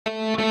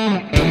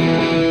Hello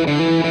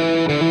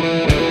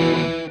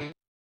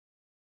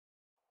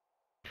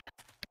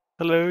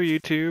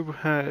YouTube,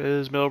 it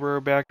is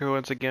Milbro back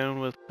once again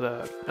with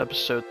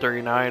episode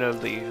 39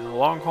 of the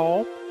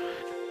Longhaul,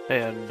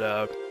 and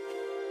on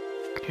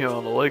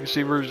the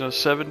legacy version of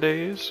 7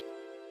 days.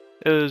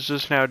 It is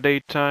just now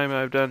daytime.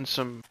 I've done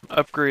some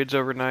upgrades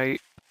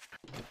overnight,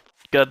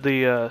 got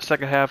the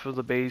second half of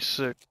the base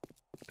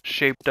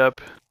shaped up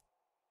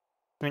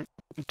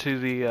to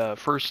the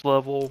first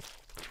level,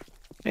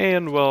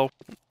 and well,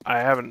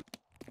 I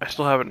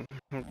still haven't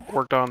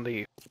worked on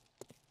the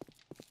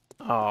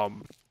other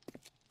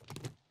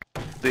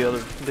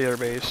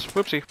base.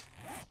 Whoopsie.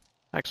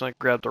 Accidentally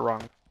grabbed the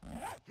wrong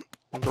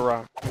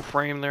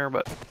frame there,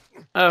 but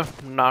I'm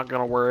not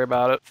gonna worry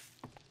about it.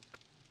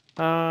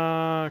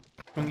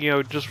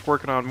 Just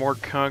working on more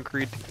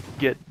concrete to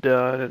get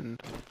done,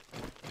 and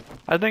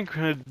I think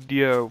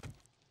well,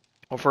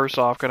 first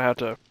off, gonna have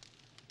to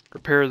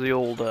repair the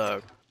old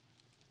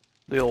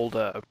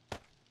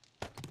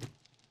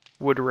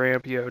wood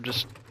ramp.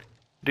 Just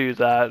do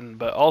that,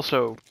 but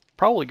also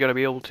probably gonna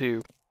be able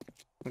to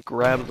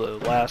grab the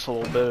last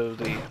little bit of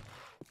the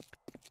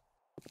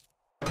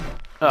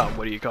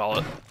what do you call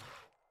it?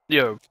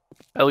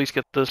 At least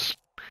get this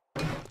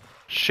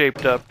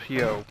shaped up,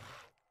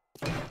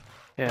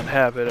 and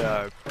have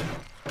it,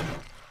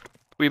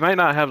 we might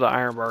not have the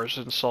iron bars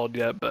installed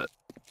yet, but,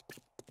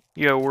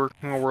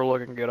 we're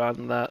looking good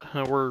on that.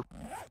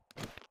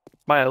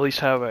 Might at least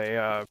have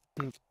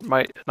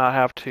might not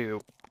have to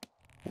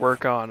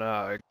work on,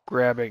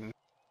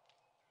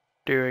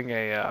 doing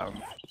a,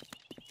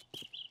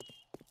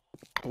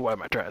 what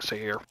am I trying to say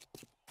here?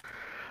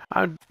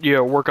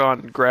 Work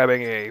on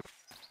grabbing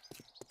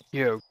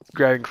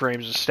grabbing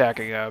frames and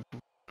stacking up,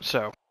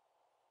 so.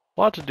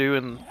 A lot to do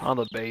on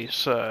the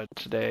base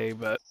today,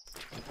 but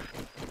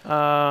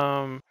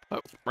oh,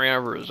 ran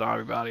over a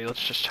zombie body.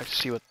 Let's just check to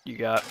see what you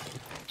got.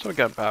 Some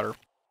gunpowder.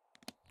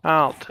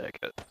 I'll take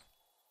it.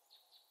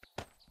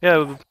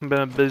 Yeah, been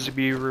a busy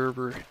beaver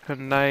over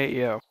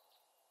tonight.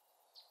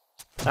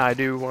 I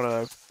do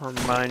want to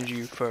remind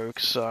you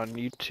folks on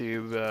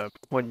YouTube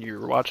when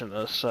you're watching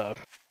this,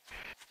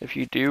 if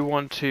you do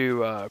want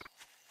to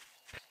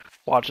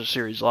watch the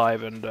series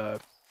live and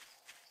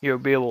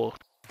be able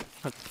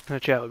to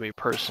chat with me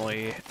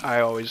personally, I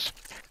always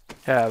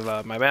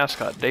have my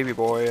mascot, Davy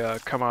Boy,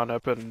 come on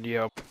up and,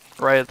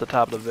 right at the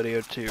top of the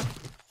video to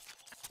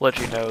let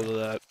you know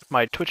that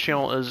my Twitch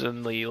channel is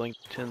in the link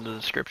in the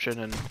description,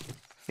 and,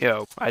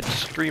 I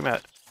stream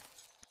at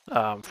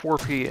 4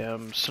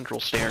 p.m. Central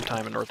Standard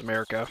Time in North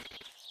America.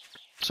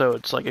 So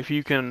it's like, if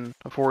you can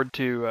afford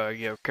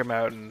to, come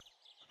out and,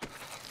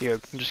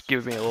 just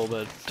give me a little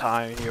bit of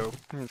time, a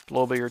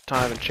little bit of your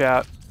time and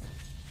chat,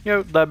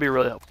 that'd be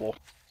really helpful.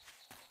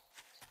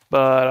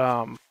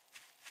 But,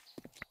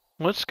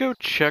 let's go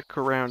check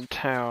around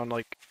town.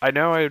 Like, I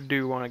know I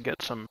do want to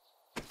get some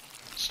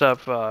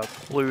stuff,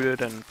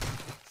 looted and,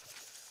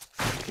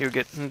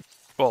 get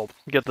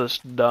this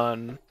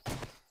done.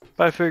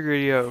 But I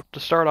figured, to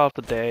start off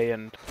the day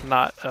and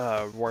not,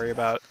 worry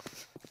about,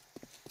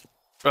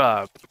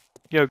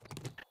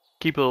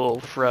 keep it a little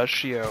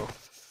fresh,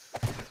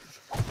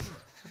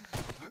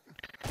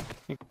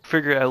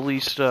 figure at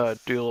least, do a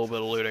little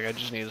bit of looting. I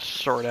just need to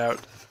sort out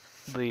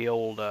the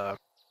old,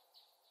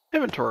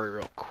 inventory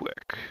real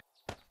quick.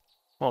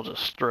 I'll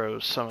just throw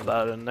some of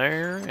that in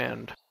there,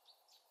 and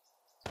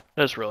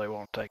this really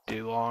won't take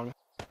too long.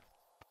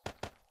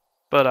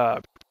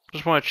 But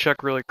just want to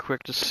check really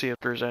quick to see if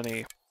there's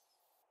any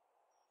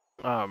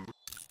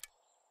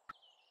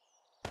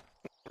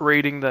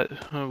rating that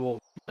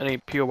any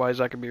POIs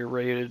that can be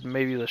rated.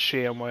 Maybe the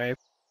sham way.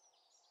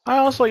 I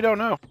honestly don't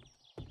know.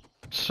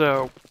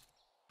 So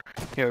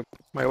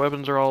my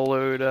weapons are all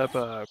loaded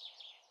up.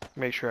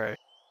 Make sure I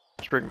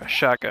just bring my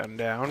shotgun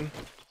down.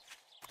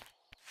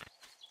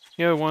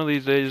 One of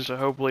these days,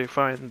 hopefully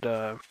find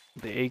the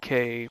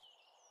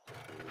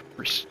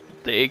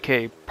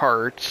AK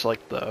parts,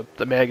 like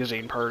the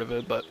magazine part of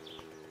it. But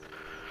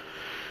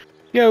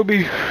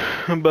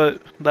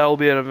but that'll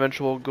be an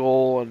eventual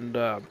goal. And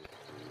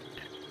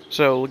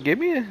so give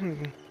me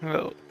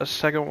a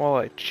second while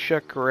I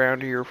check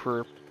around here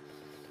for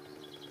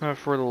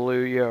the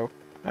loot.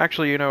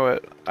 Actually, you know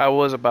what? I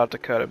was about to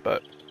cut it,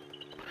 but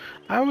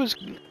I'm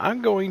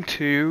going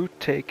to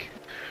take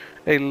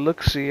a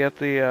look-see at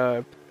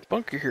the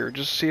bunker here,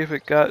 just see if the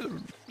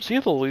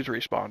loot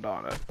respawned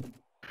on it.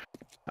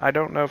 I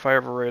don't know if I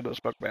ever raided this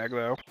book bag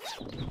though.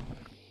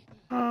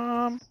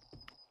 Some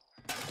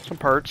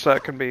parts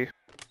that can be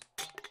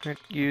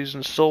used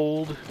and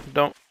sold.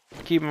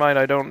 Keep in mind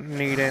I don't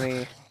need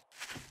any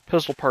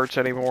pistol parts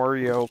anymore,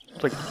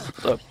 like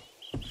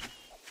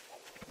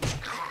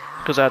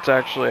because that's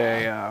actually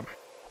a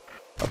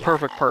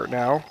perfect part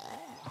now.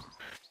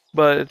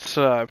 But it's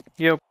I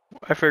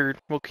figured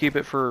we'll keep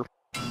it for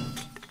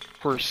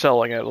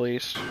selling at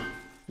least.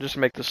 Just to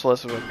make this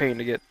less of a pain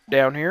to get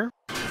down here.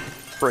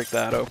 Break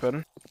that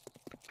open.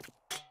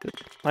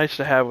 Nice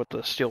to have with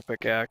the steel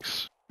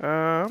pickaxe.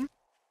 Yeah,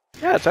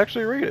 it's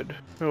actually rated.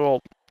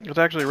 Well, it's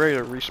actually ready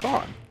to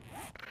respawn.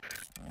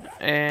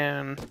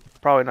 And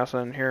probably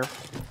nothing in here.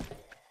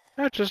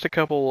 Just a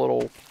couple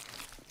little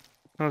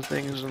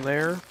things in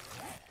there.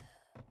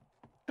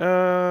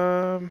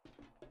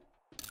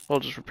 We'll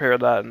just repair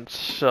that and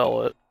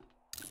sell it.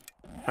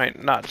 I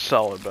mean, not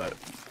sell it, but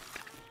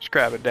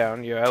scrap it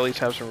down. You at least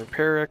have some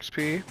repair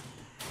XP.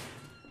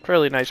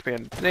 Fairly nice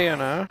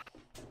bandana.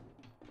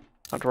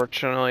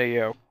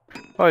 Unfortunately,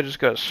 probably just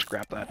gotta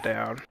scrap that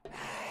down.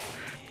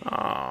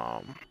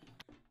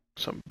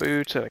 Some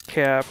boots and a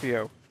cap,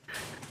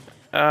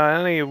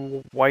 any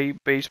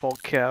white baseball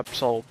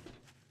caps I'll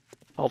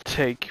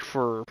take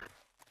for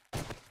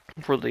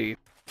the,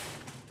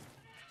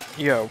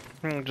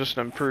 just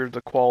improve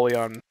the quality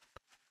on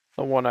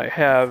the one I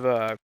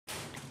have,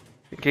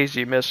 in case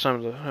you missed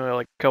some of the,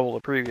 like a couple of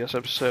the previous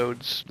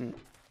episodes,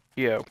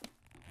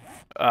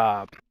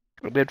 I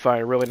did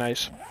find a really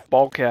nice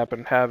ball cap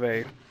and have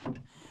a,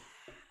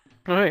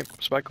 oh hey,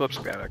 spike clip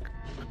schematic.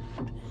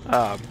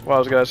 What I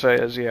was gonna say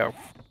is,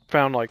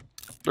 found like,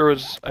 there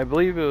was, I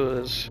believe it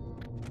was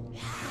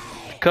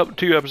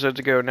two episodes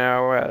ago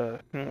now,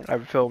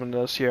 I'm filming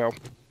this,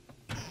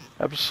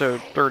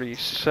 episode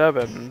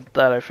 37,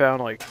 that I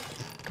found like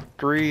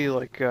three,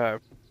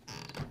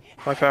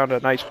 I found a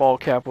nice ball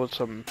cap with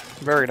some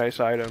very nice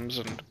items,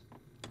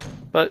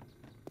 but,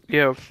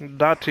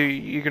 not too,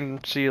 you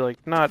can see like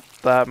not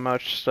that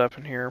much stuff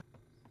in here.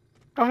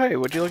 Oh hey,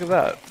 would you look at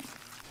that?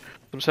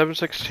 Some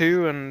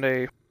 7.62 and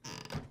a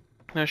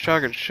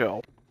shotgun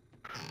shell.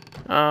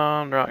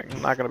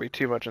 Not gonna be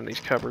too much in these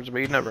cupboards, but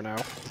you never know.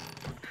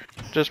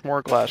 Just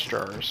more glass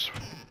jars,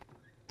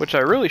 which I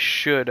really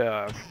should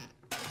go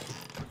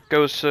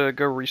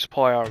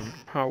resupply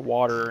on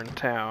water in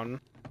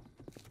town.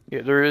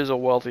 Yeah, there is a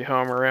wealthy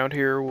home around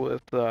here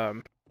with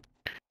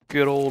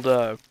good old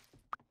oh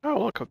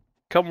look, a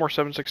couple more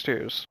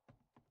 7.62s,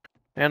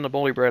 and the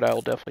bully bread I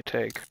will definitely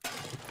take.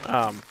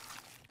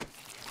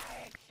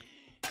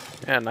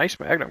 And nice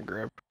magnum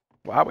grip.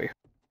 Wowie,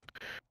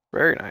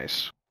 very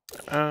nice.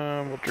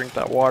 We'll drink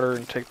that water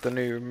and take the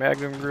new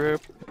magnum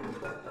grip.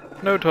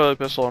 No toilet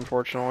pistol,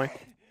 unfortunately.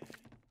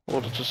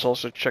 We'll just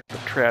also check the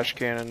trash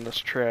can in this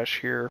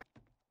trash here.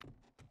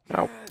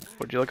 Oh,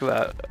 would you look at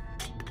that?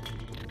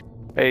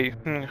 A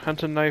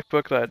hunting knife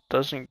book that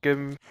doesn't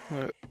give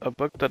a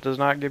book that does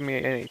not give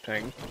me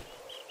anything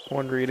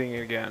when reading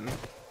again.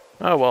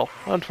 Oh well,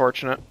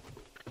 unfortunate.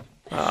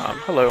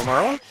 Hello,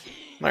 Marla.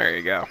 There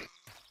you go.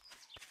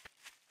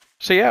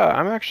 So yeah,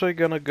 I'm actually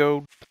gonna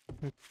go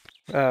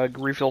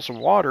refill some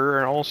water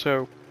and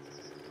also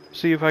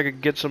see if I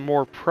could get some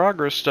more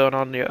progress done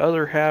on the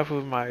other half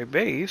of my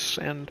base,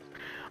 and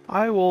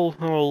I will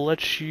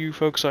let you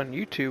folks on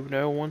YouTube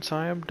know once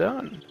I am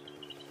done.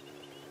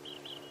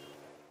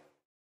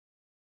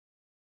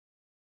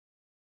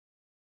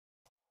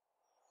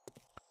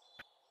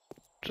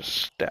 Just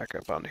stack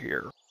up on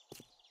here.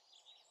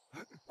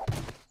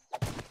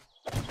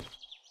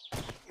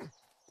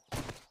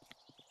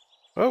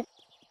 Oh.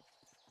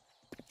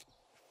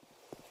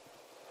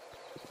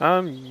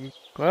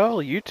 Well,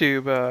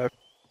 YouTube,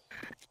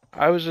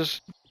 I was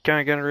just kind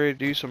of getting ready to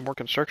do some more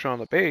construction on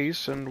the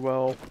base, and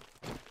well,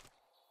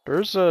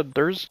 there's some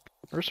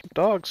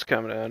dogs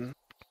coming in.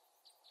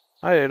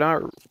 I did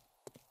not.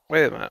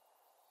 Wait a minute.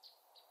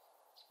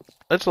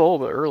 It's a little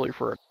bit early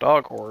for a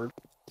dog horde.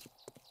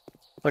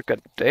 Like a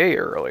day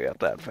early at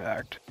that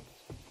fact.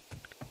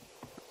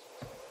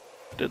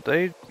 Did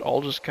they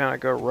all just kind of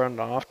go run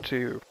off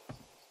to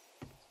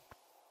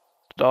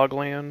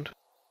Dogland?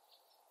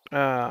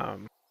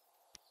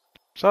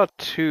 Saw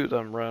two of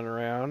them running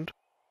around.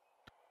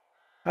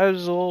 I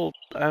was a little,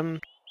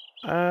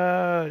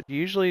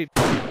 usually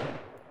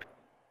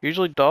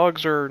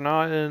dogs are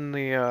not in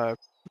the,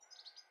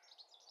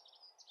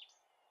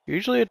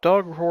 usually a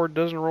dog horde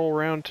doesn't roll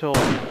around till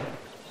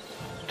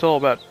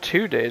about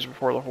 2 days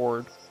before the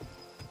horde.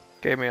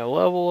 Gave me a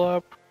level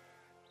up.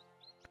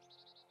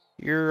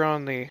 You're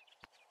on the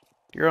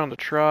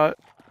trot.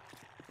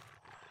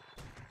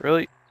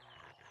 Really?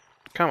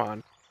 Come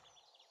on.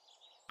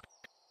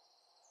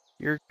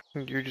 You're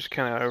just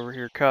kind of over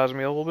here causing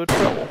me a little bit of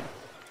trouble.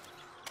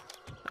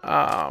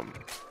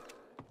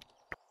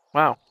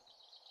 Wow.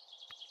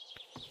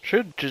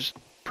 Should just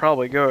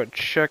probably go and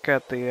check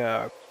at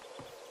the,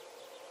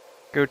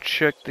 go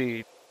check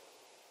the...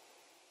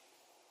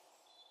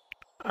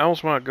 I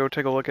almost want to go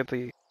take a look at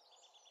the...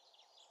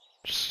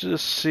 Just to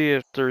see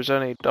if there's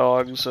any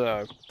dogs,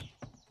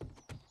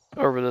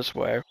 over this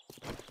way.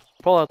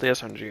 Pull out the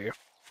SMG.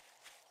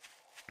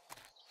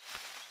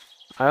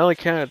 I only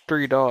counted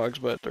 3 dogs,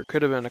 but there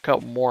could have been a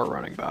couple more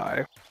running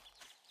by.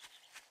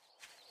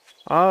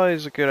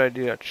 Always a good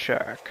idea to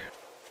check.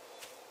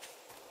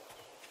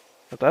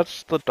 But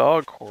that's the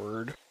dog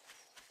horde.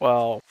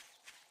 Well,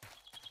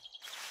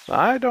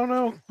 I don't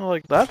know.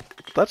 Like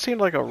that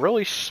seemed like a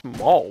really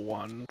small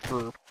one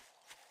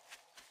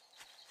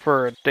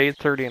for a day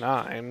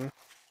 39.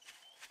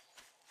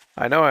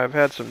 I know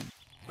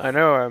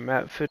I'm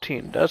at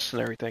 15 deaths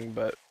and everything,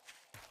 but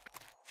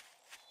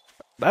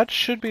that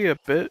should be a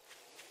bit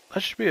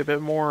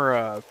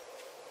more,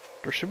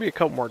 there should be a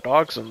couple more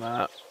dogs than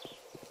that.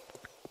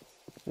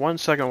 1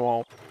 second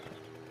while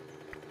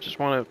just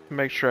want to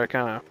make sure I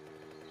kind of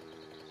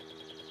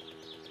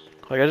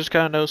like I just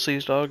kind of noticed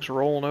these dogs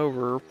rolling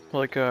over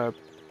like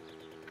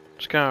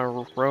just kind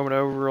of roaming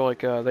over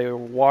like they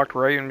walked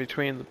right in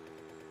between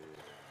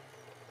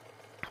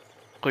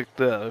like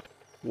the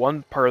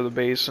one part of the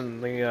base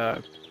and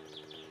the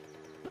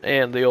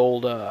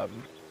old and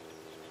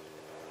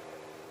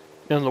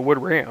the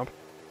wood ramp.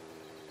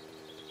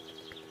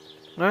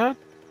 I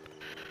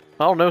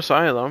don't know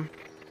sign of them.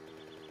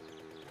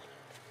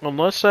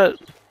 Unless that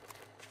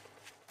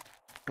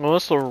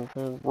unless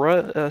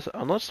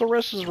the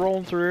rest is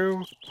rolling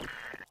through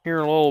here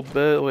in a little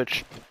bit,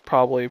 which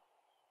probably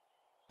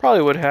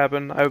would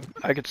happen.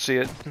 I could see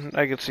it.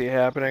 I could see it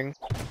happening.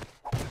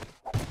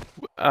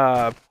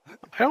 I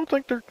don't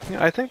think they're.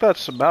 I think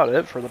that's about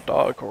it for the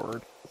dog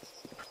horde.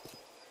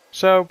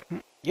 So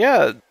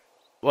yeah,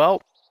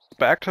 well,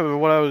 back to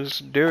what I was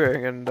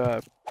doing, and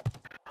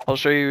I'll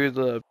show you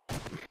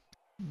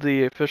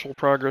the official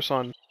progress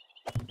on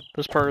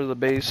this part of the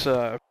base.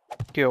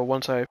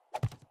 Once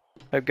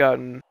I've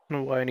gotten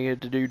what I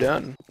needed to do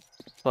done,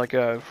 like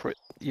for,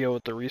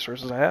 with the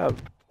resources I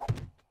have.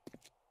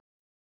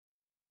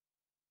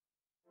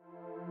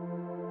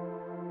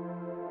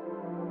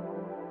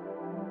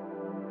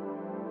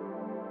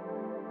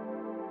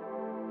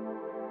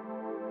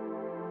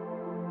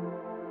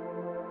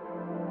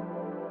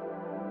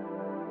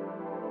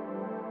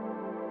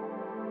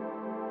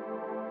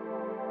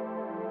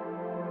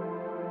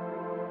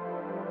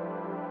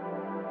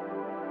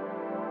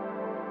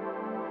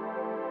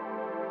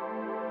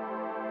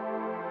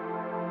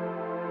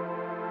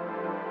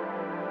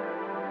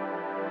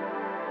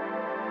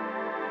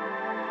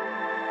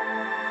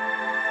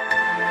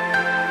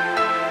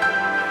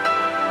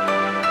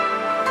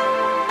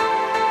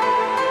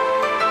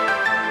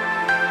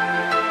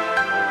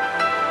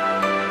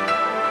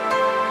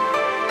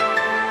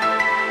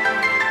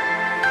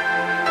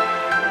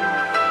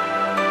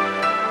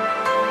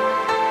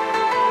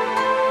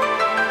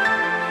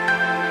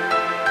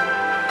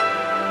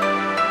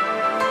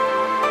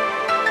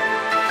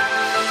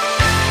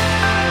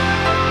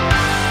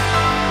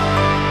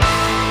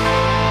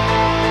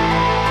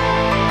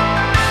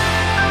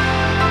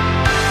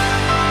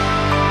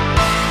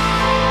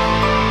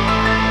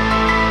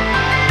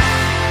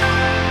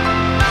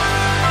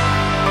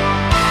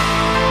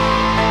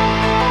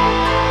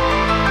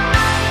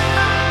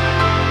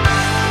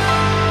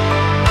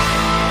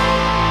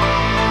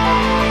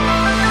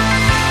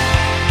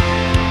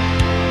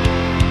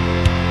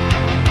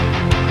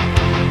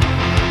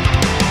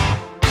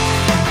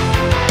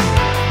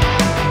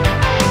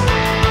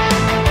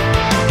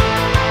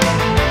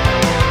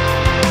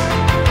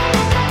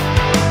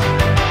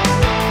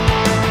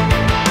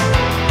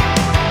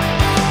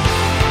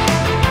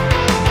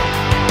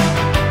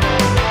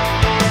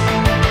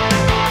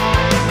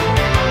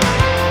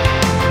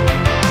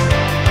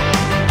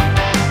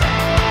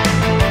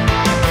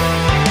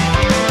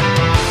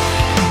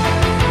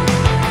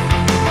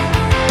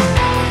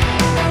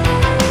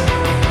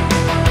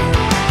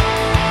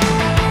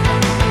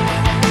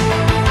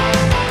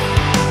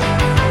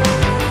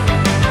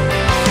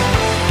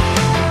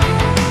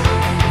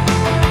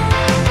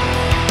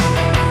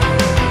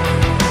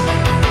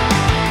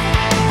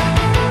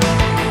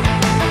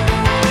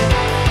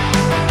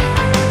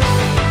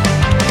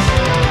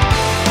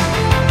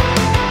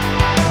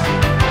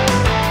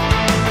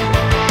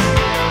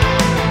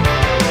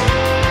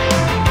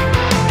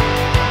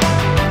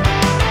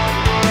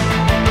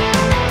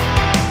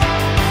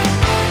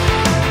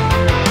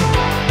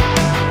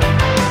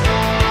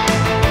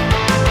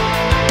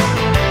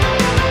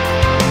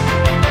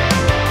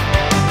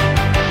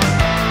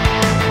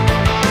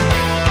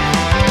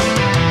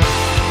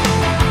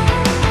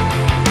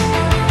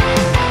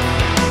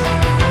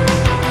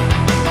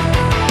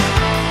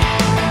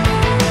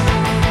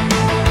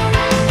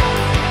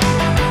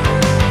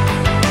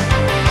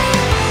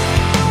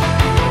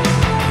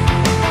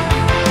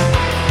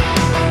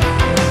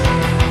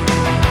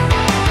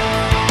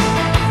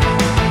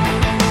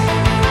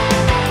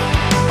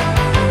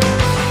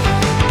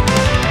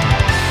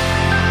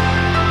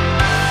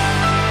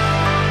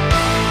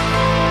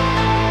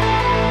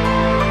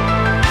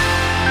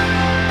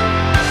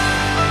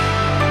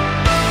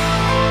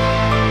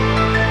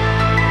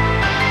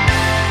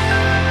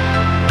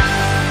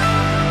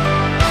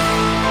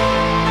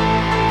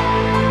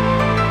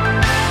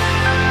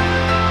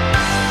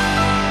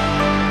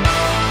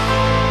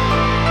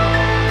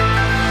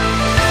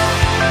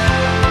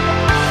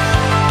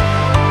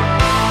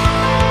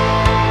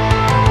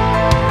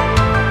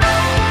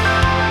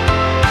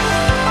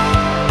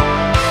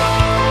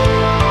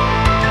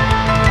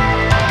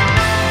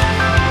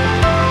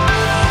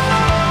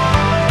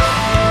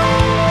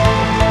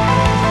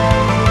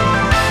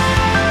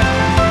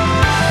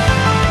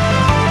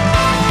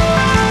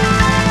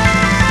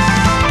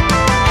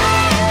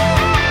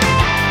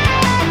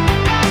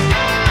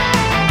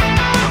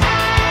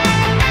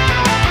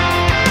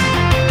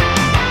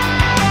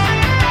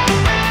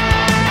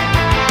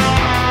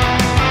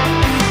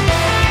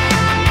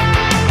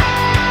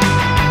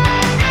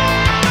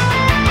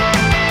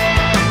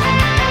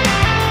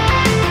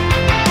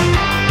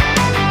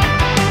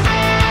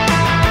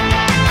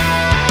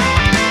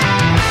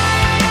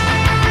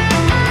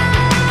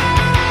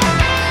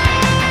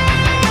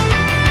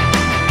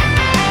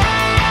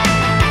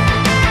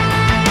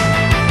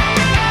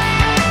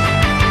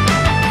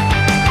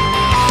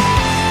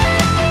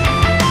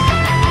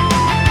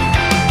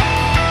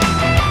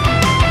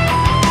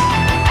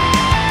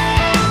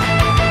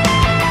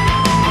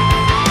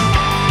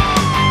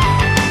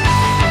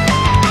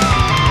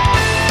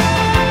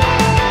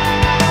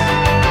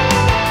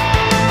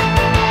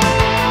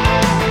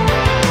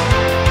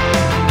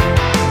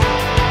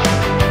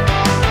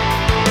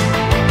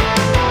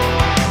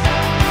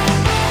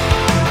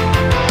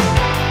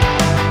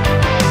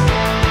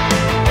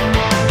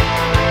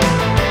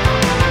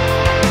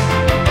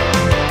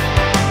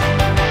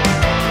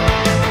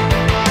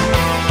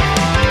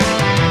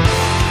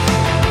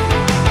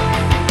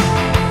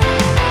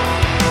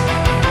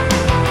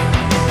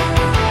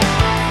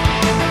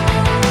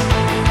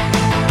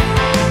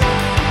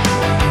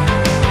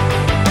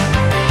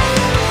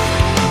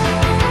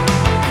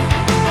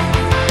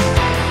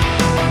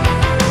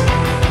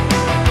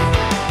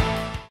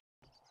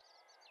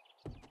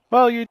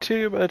 Well,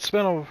 YouTube, it's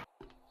been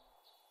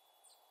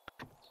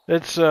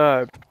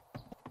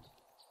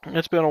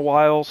a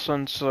while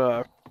since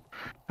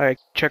I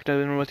checked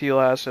in with you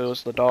last. It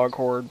was the dog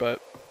horde, but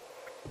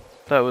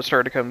that was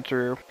starting to come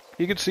through.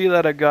 You can see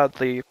that I got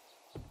the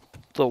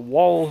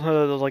wall,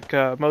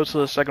 most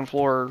of the second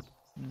floor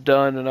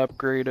done and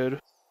upgraded,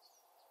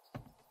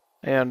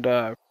 and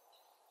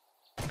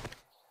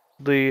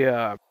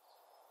the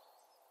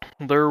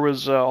there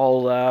was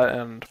all that,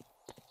 and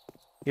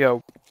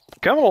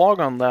coming along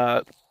on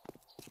that.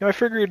 I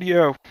figured,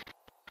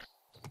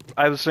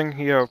 I was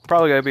thinking,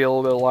 probably gotta be a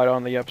little bit light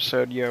on the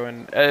episode,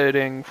 and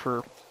editing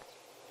for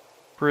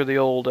the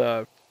old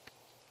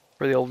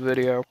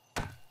video,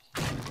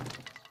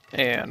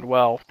 and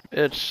well,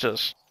 it's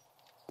just.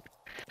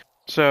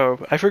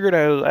 So I figured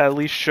I'd at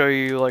least show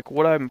you like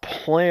what I'm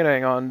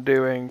planning on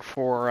doing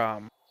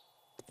for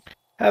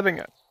having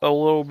a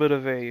little bit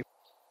of a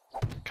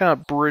kind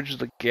of bridge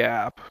the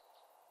gap.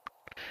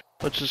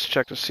 Let's just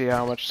check to see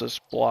how much this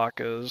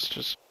block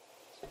is.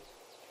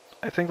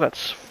 I think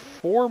that's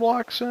 4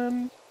 blocks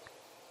in.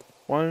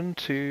 1,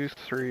 2,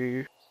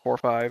 3, 4,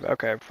 5.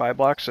 Okay, 5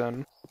 blocks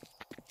in.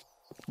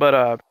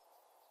 But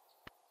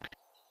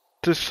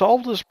to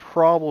solve this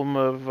problem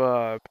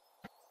of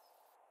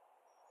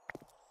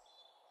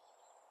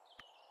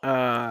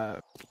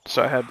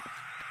so I had.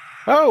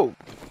 Oh,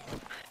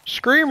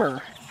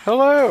 Screamer.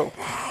 Hello.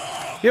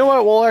 You know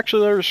what? We'll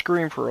actually let her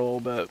scream for a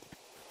little bit.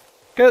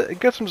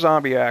 Get some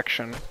zombie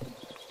action.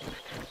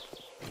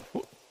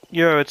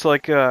 It's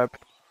like, I'm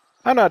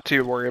not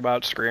too worried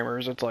about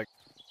screamers. It's like,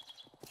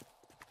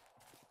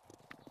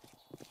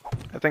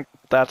 I think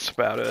that's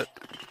about it.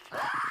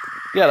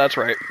 Yeah, that's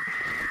right.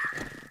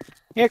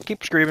 Yeah,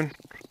 keep screaming.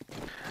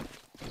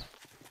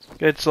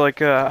 It's like,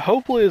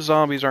 hopefully the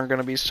zombies aren't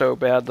gonna be so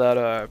bad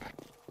that,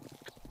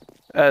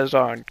 as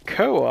on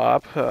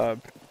co-op,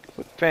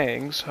 with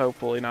fangs,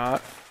 hopefully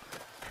not.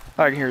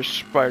 I can hear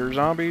spider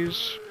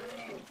zombies.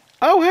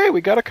 Oh, hey, we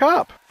got a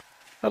cop.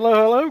 Hello,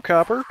 hello,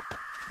 copper.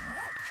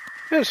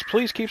 Yes,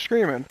 please keep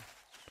screaming.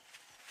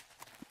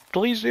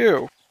 Please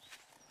do.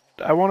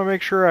 I want to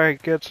make sure I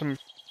get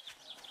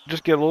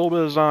just get a little bit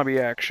of zombie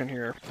action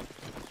here.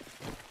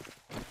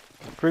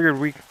 Figured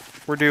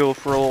we're due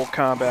for a little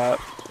combat.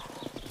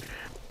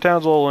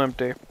 Town's a little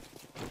empty.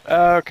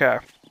 Okay.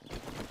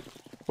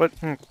 What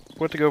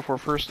to go for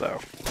first, though?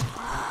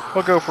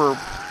 We'll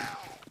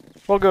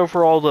go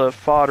for all the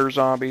fodder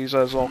zombies,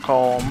 as I'll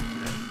call them.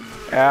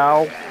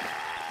 Ow.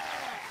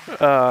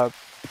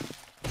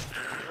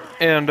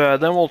 And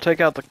then we'll take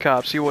out the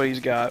cop, see what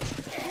he's got.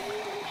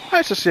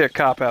 Nice to see a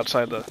cop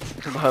outside the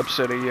hub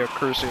city,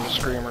 cursing the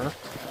screamer.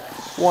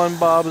 One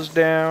Bob is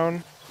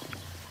down.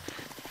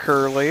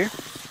 Curly,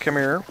 come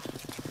here.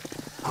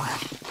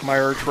 My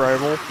arch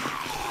rival.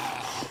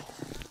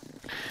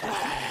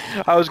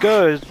 I was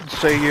gonna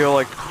say,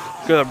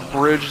 gonna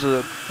bridge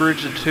the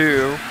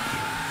two.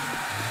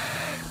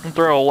 And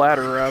throw a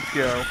ladder up,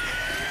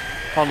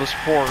 on the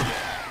support.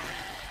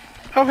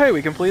 Oh hey,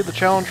 we completed the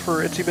challenge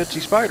for Itsy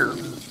Bitsy Spider.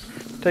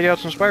 Take out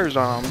some spider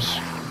zombs.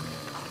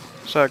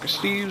 So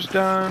Steve's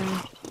done.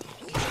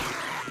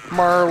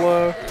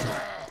 Marla.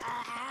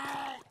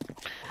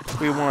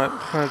 We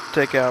want to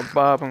take out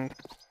Bob and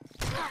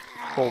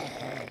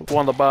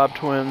one of the Bob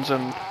twins,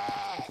 and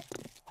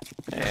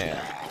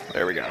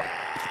there we go.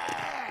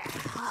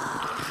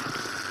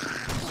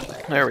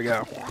 There we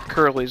go.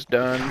 Curly's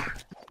done.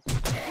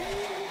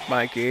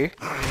 Mikey.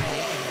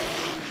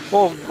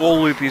 We'll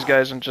loot these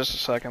guys in just a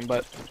second,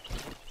 but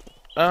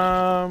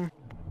oh,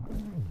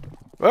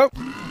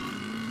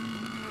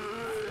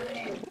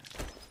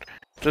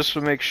 just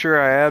to make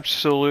sure I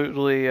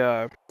absolutely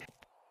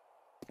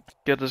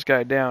get this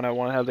guy down, I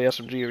want to have the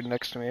SMG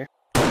next to me.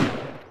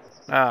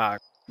 Ah,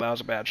 that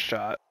was a bad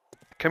shot.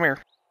 Come here.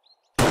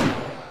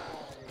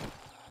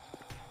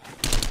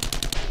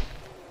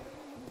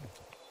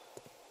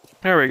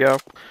 There we go.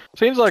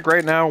 Seems like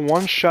right now,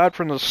 one shot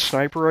from the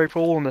sniper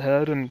rifle in the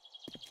head, and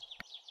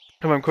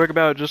if I'm quick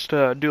about it, just do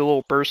a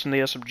little burst in the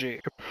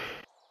SMG.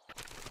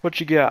 What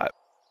you got?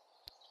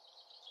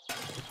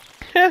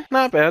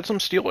 Not bad. Some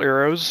steel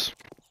arrows.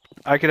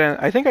 I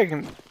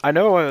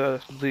know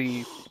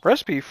the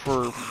recipe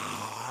for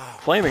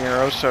flaming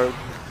arrows, so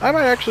I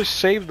might actually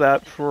save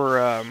that for,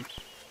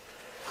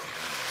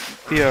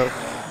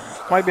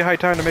 might be high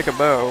time to make a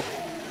bow.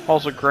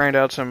 Also grind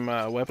out some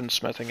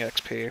weaponsmithing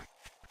XP.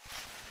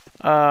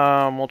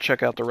 We'll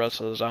check out the rest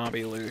of the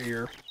zombie loot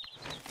here.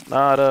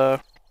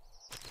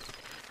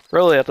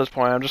 Really at this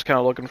point, I'm just kind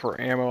of looking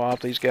for ammo off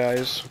these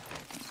guys.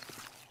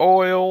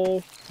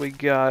 Oil, we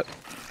got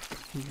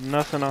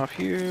nothing off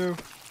you.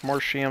 More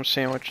sham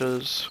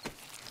sandwiches,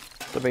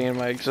 the bane of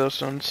my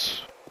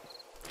existence.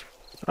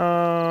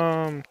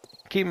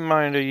 Keep in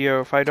mind,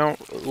 if I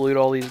don't loot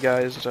all these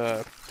guys,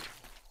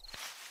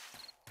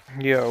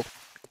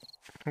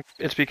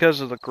 it's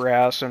because of the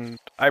grass, and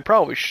I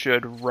probably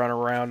should run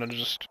around and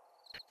just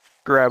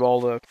grab all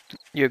the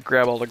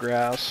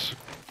grass.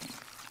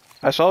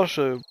 I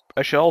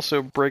should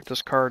also break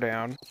this car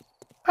down.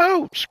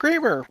 Oh,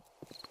 Screamer!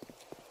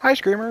 Hi,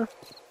 Screamer.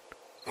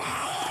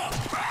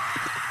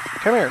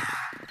 Come here.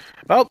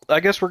 Well, I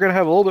guess we're gonna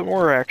have a little bit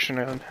more action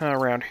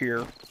around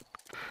here.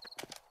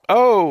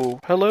 Oh,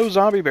 hello,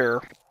 zombie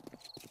bear.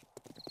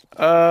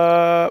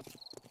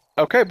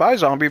 Okay, bye,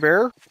 zombie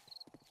bear.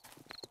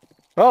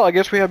 Well, I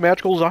guess we have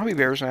magical zombie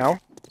bears now.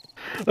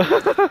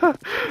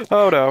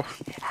 Oh no.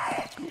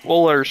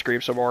 We'll let her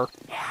scream some more.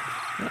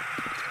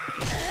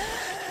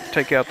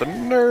 Take out the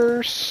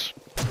nurse.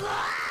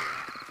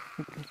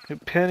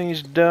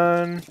 Penny's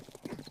done.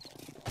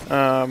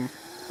 Oh,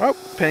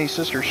 Penny's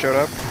sister showed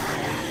up.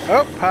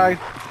 Oh, hi.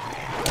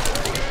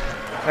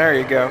 There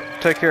you go.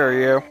 Take care of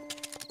you.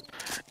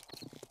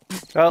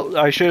 Well,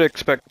 I should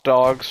expect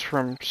dogs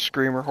from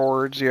screamer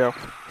hordes, yeah.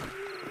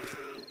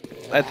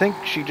 I think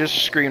she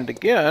just screamed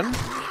again.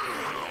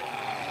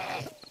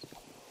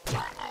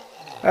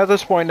 At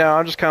this point now,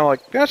 I'm just kind of like,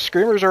 yeah,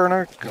 screamers are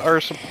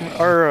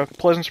a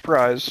pleasant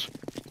surprise.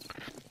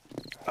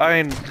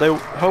 I mean,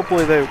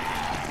 hopefully they...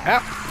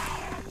 Ah!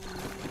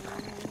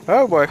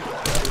 Oh boy.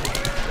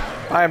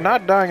 I am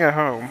not dying at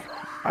home.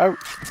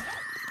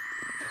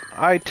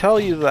 I tell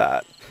you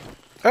that.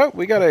 Oh,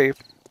 we got a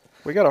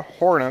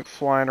hornet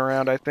flying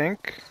around, I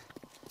think.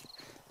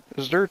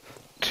 Is there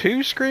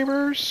 2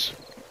 screamers?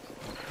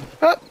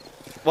 Oh,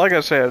 like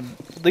I said,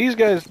 these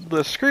guys,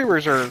 the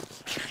screamers are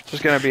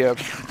just gonna be a...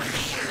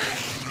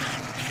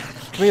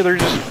 To me, they're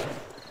just...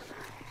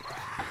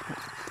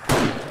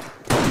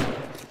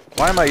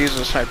 Why am I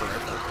using a sniper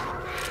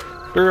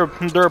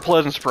rifle? They're a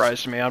pleasant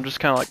surprise to me. I'm just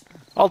kind of like,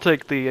 I'll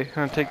take the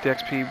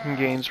XP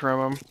gains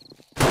from them.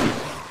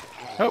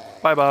 Oh,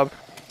 bye, Bob.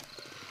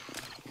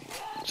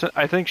 So,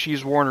 I think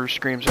she's worn her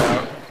screams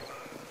out.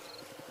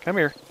 Come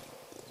here.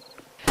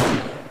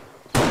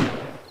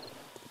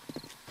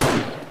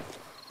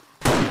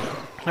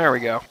 There we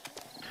go.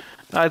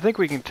 I think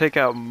we can take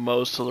out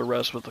most of the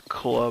rest with the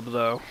club,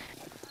 though.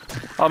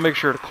 I'll make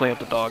sure to clamp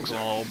the dogs in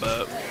a little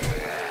bit.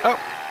 Oh,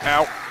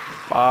 ow,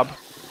 Bob.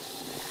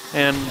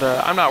 And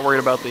I'm not worried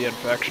about the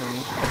infection.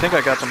 I think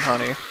I got some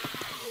honey.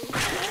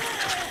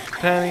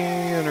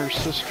 Penny and her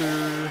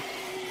sister.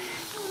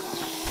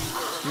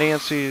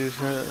 Nancy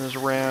is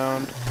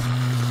around.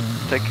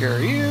 Take care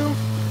of you.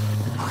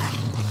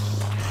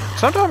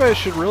 Sometime I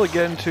should really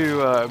get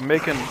into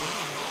making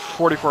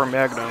 44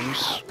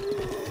 magnums.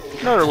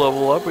 Another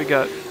level up. We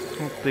got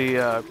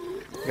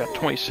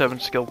 27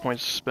 skill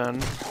points to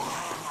spend.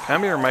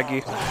 Come here,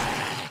 Mikey.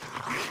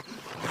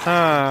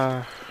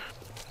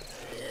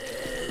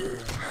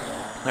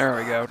 There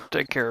we go.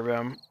 Take care of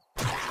him.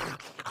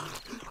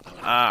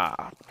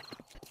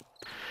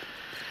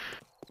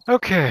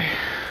 Okay.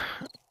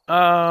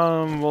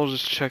 We'll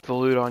just check the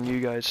loot on you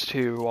guys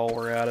too while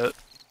we're at it.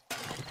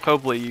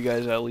 Hopefully you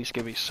guys at least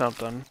give me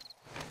something.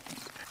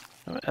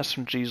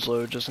 SMG's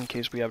load just in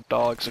case we have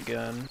dogs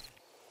again.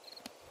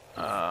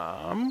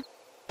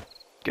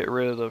 Get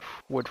rid of the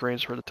wood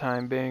frames for the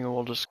time being and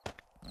we'll just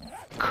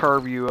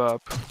carve you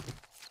up.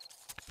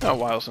 Been a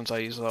while since I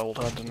used the old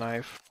hunting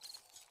knife.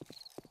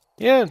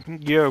 Yeah,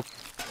 yo.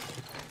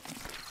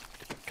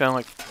 Kinda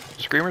like,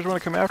 screamers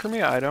want to come after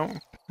me? I don't,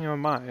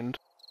 mind.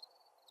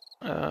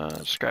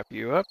 Scrap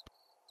you up.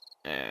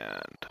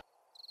 And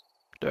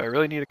do I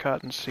really need a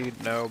cotton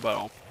seed? No,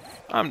 but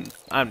I'm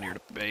near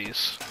the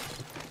base.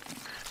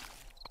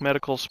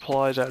 Medical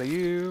supplies out of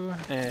you,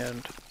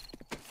 and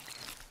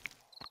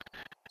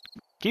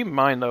keep in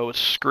mind though with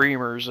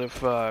screamers,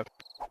 if it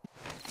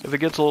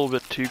gets a little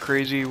bit too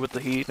crazy with the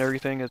heat and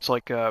everything, it's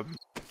like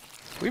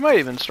we might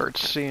even start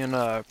seeing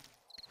some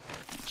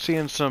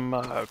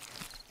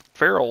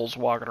ferals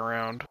walking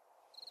around.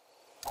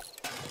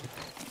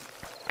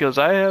 Because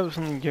I have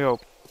some,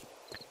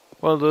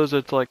 one of those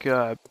that's like,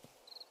 I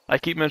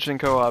keep mentioning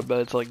co-op, but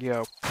it's like,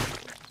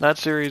 that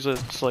series,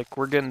 it's like,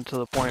 we're getting to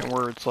the point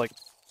where it's like,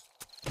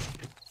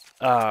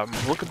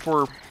 looking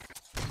for,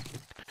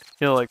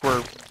 like, where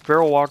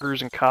feral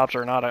walkers and cops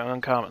are not an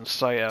uncommon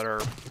sight at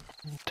our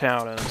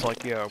town, and it's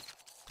like, at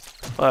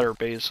our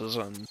bases,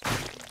 and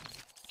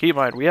keep in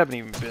mind, we haven't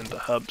even been to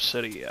Hub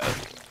City yet.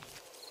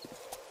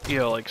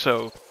 Like,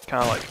 so,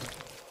 kind of like,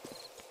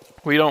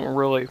 we don't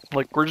really,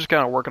 like, we're just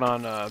kind of working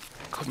on,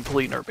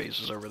 completing our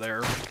bases over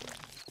there.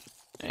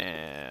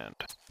 And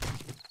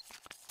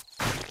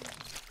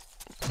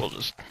we'll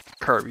just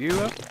carve you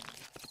up.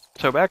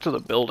 So back to the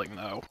building,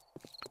 though.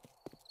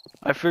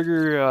 I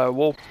figure, I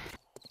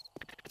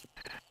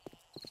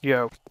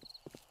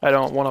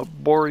don't want to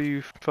bore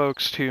you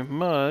folks too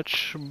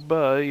much,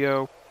 but,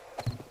 I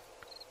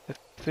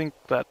think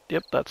that,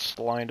 yep, that's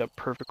lined up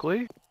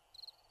perfectly.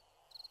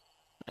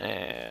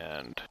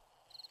 And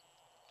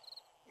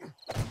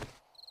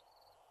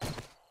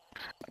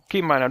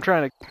keep in mind, I'm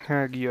trying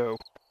to,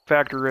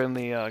 factor in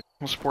the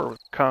support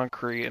with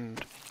concrete,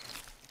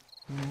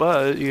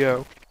 but,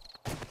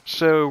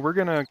 so we're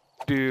gonna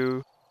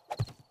go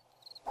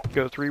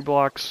 3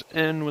 blocks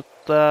in with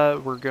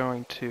that. We're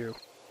going to,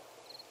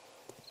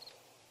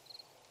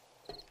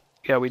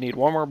 we need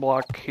 1 more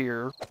block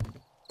here.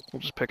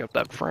 We'll just pick up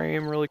that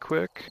frame really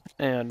quick,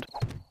 and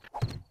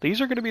these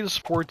are gonna be the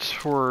supports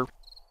for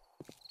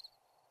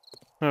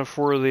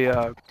for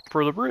the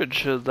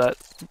bridge that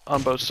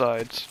on both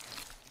sides.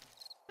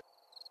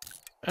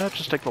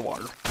 Just take the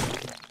water.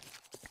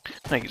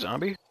 Thank you,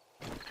 zombie.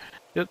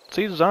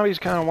 See, the zombies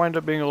kind of wind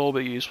up being a little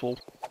bit useful.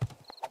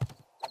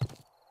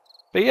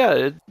 But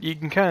yeah, you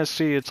can kind of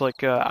see it's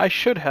like, I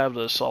should have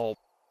this all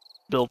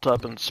built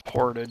up and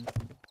supported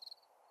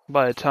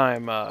by the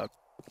time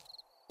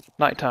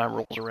nighttime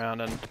rolls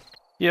around. And,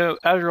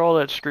 after all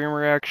that stream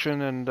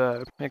reaction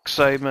and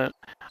excitement,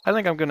 I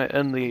think I'm going to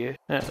end the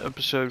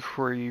episode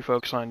for you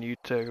folks on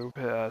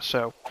YouTube.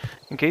 So,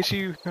 in case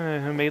you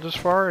made this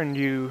far and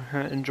you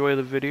enjoy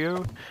the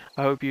video,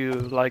 I hope you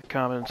like,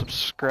 comment, and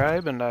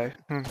subscribe, and I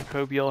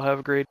hope you all have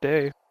a great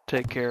day.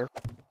 Take care.